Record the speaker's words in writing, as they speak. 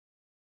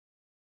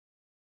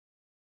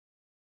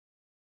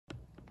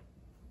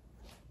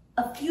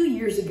A few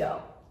years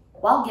ago,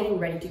 while getting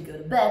ready to go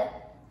to bed,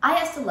 I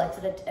asked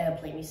Alexa to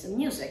play me some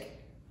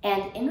music,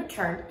 and in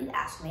return, it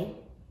asked me,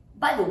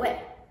 "By the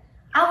way,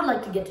 I would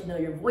like to get to know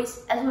your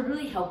voice as it would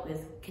really help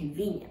with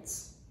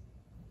convenience."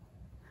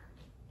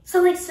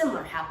 Something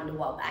similar happened a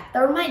while back that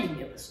reminded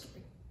me of this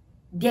story.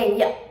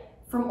 Danielle,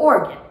 from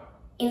Oregon,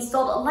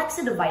 installed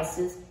Alexa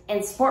devices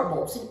and smart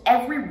bulbs in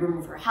every room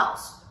of her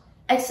house,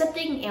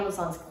 accepting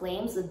Amazon's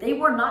claims that they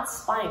were not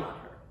spying on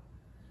her,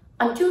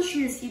 until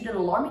she received an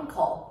alarming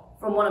call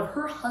from one of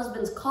her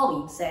husband's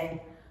colleagues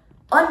saying,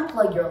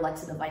 "Unplug your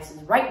Alexa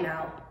devices right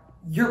now,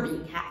 you're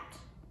being hacked."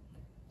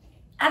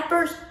 At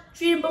first,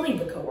 she didn't believe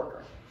the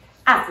coworker.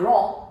 After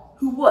all,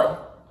 who would?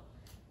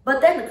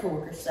 But then the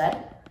coworker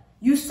said,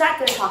 "You sat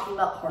there talking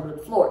about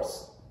hardwood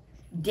floors."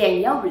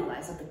 Danielle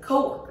realized that the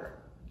coworker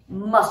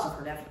must have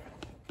heard everything.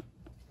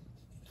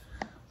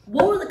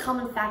 What were the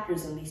common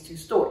factors in these two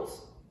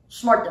stories?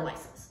 Smart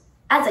devices.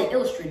 As I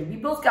illustrated, we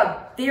both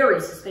got very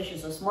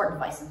suspicious of smart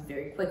devices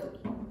very quickly.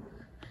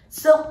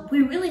 So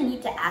we really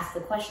need to ask the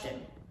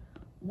question,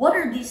 what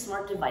are these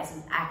smart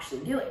devices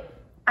actually doing?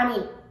 I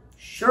mean,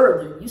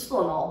 sure, they're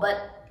useful and all, but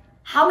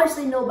how much do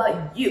they know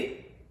about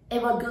you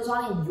and what goes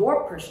on in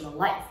your personal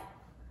life?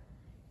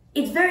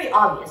 It's very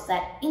obvious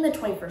that in the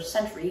 21st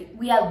century,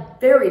 we have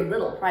very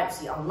little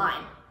privacy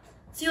online.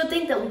 So you would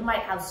think that we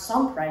might have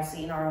some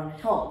privacy in our own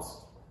homes.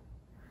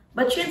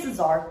 But chances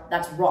are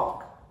that's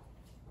wrong.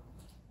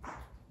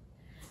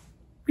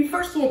 We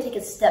first need to take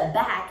a step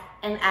back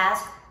and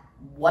ask,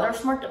 what are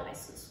smart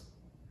devices?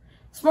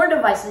 Smart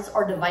devices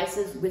are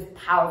devices with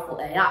powerful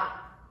AI.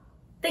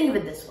 Think of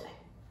it this way.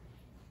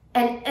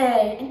 An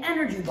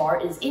energy bar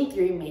is in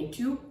theory made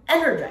to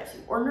energize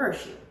you or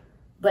nourish you,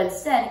 but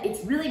instead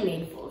it's really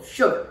made full of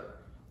sugar.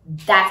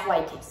 That's why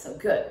it tastes so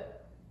good.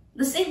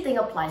 The same thing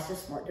applies to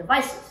smart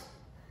devices.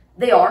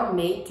 They are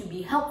made to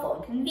be helpful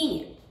and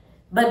convenient,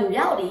 but in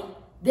reality,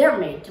 they're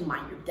made to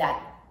mine your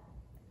data.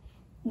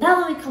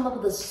 Now that we come up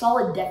with a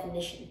solid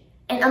definition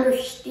and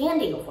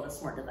understanding of what a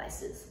smart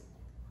device is,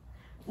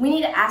 we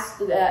need to ask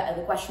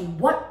the question,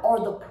 what are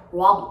the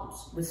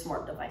problems with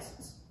smart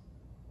devices?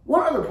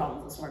 What are the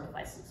problems with smart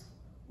devices?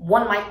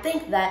 One might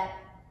think that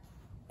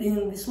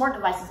the smart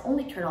devices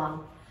only turn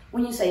on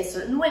when you say a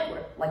certain wake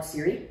word, like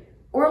Siri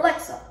or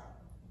Alexa.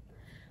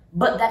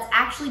 But that's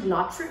actually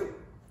not true.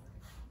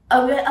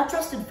 A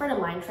trusted friend of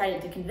mine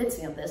tried to convince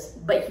me of this,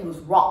 but he was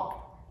wrong.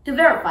 To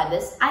verify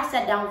this, I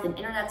sat down with an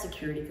internet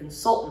security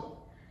consultant.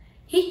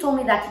 He told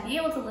me that to be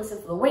able to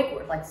listen for the wake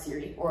word, like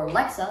Siri or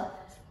Alexa,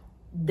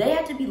 they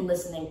had to be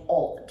listening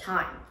all the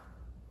time.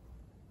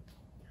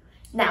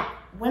 Now,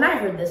 when I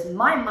heard this,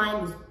 my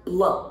mind was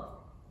blown,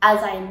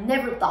 as I had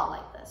never thought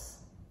like this.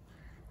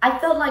 I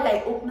felt like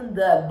I opened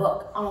the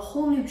book on a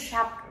whole new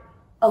chapter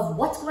of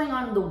what's going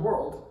on in the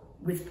world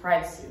with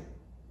privacy.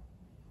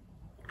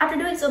 After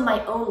doing some of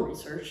my own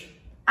research,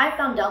 I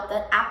found out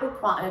that Apple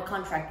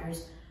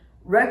contractors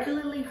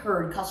regularly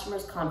heard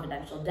customers'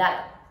 confidential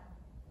data.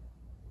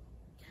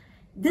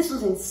 This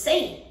was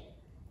insane.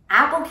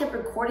 Apple kept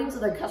recordings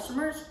of their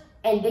customers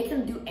and they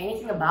couldn't do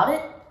anything about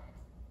it.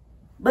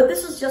 But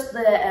this was just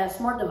the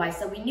smart device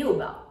that we knew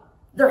about.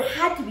 There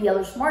had to be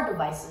other smart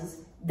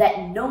devices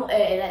that no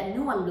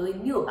one really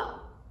knew about.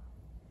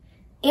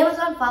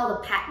 Amazon filed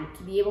a patent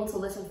to be able to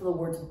listen for the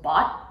words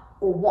bought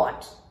or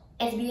want,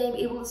 and to be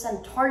able to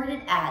send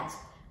targeted ads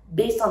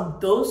based on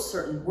those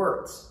certain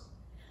words.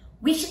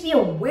 We should be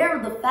aware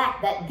of the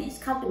fact that these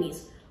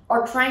companies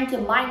are trying to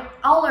mine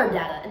all our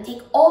data and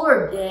take all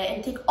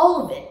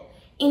of it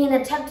in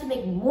an attempt to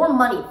make more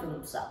money for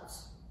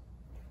themselves.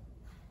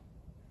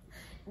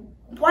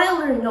 While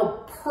there is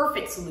no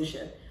perfect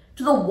solution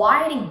to the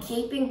wide and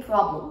gaping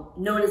problem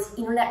known as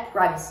internet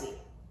privacy,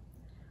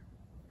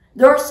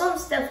 there are some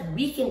steps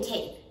we can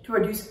take to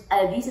reduce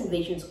these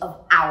invasions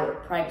of our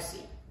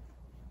privacy.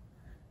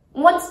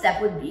 One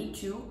step would be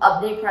to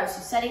update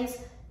privacy settings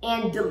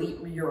and delete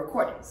your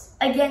recordings.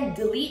 Again,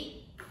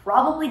 delete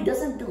probably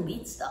doesn't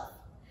delete stuff.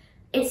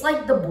 It's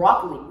like the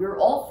broccoli we were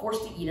all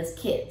forced to eat as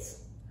kids.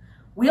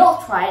 We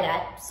all tried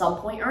at some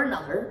point or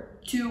another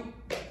to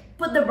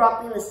put the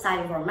broccoli in the side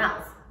of our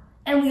mouth,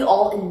 and we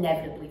all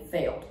inevitably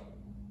failed.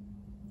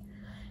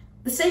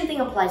 The same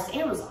thing applies to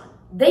Amazon.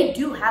 They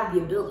do have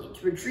the ability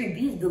to retrieve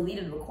these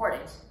deleted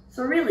recordings.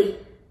 So really,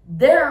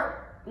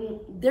 their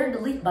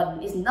delete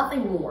button is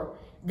nothing more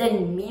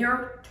than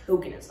mere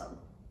tokenism.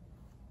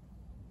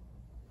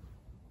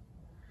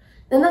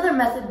 Another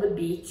method would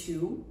be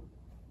to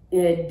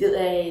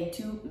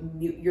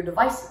mute your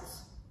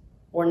devices.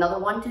 Or another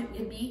one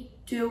could be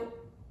to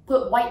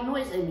put white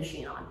noise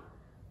machine on.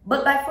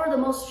 But by far the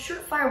most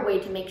surefire way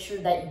to make sure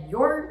that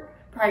your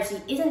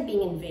privacy isn't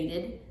being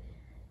invaded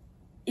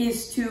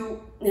is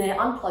to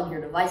unplug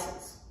your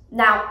devices.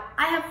 Now,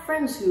 I have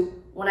friends who,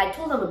 when I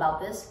told them about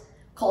this,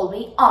 called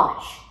me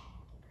Amish.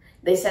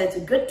 They said it's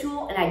a good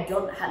tool and I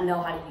don't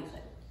know how to use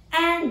it.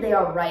 And they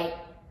are right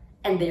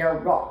and they are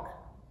wrong.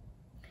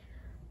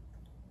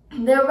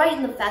 They're right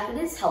in the fact that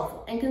it is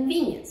helpful and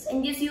convenience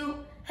and gives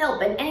you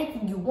help and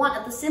anything you want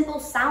at the simple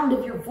sound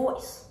of your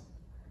voice.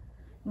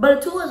 But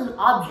a tool is an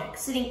object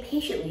sitting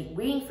patiently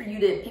waiting for you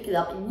to pick it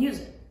up and use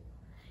it.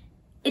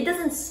 It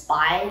doesn't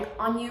spy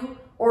on you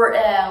or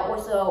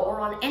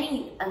on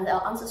any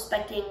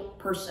unsuspecting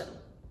person.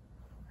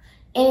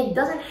 And it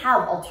doesn't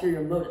have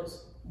ulterior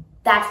motives.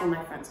 That's where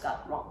my friends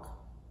got it wrong.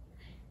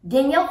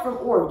 Danielle from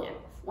Oregon,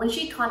 when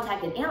she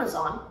contacted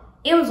Amazon,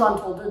 Amazon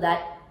told her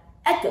that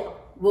Echo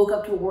woke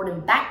up to a word in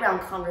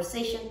background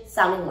conversation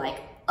sounding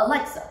like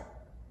Alexa.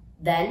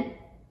 Then,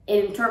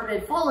 it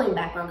interpreted following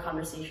background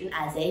conversation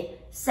as a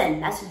send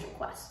message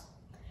request.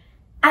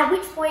 At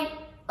which point,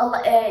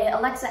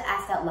 Alexa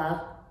asked out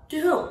loud, to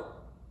whom?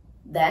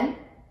 Then,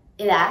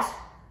 it asked,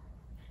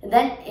 and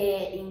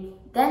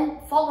then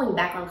following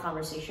background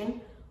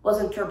conversation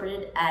was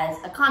interpreted as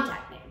a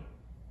contact name.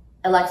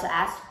 Alexa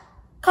asked,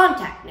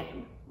 contact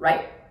name,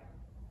 right?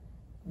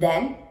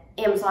 Then,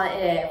 Amazon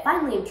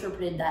finally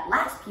interpreted that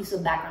last piece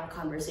of background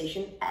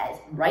conversation as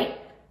right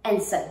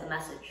and sent the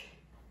message.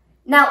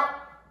 Now,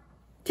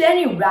 to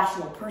any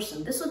rational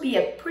person, this would be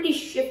a pretty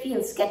shifty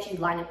and sketchy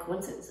line of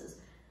coincidences.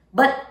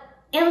 But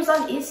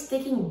Amazon is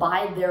sticking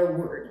by their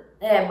word,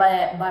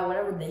 by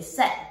whatever they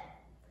said.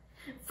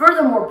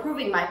 Furthermore,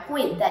 proving my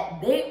point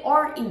that they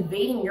are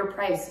invading your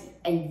privacy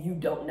and you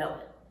don't know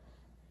it.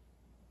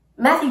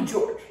 Matthew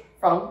George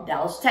from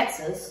Dallas,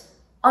 Texas,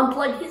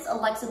 unplugged his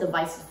Alexa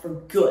devices for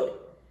good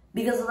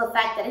because of the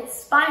fact that it's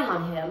spying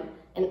on him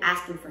and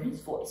asking for his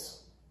voice.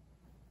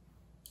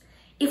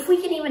 If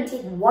we can even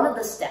take one of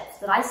the steps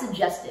that I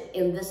suggested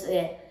in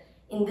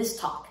this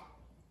talk,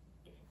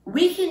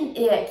 we can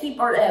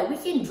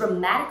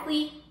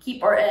dramatically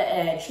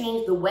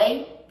change the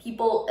way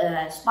people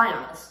spy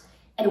on us,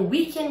 and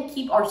we can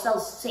keep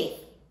ourselves safe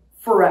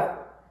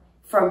forever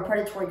from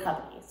predatory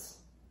companies.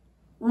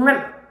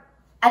 Remember,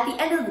 at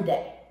the end of the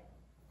day,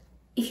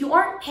 if you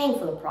aren't paying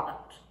for the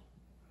product,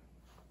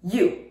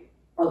 you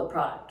are the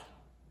product.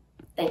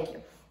 Thank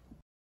you.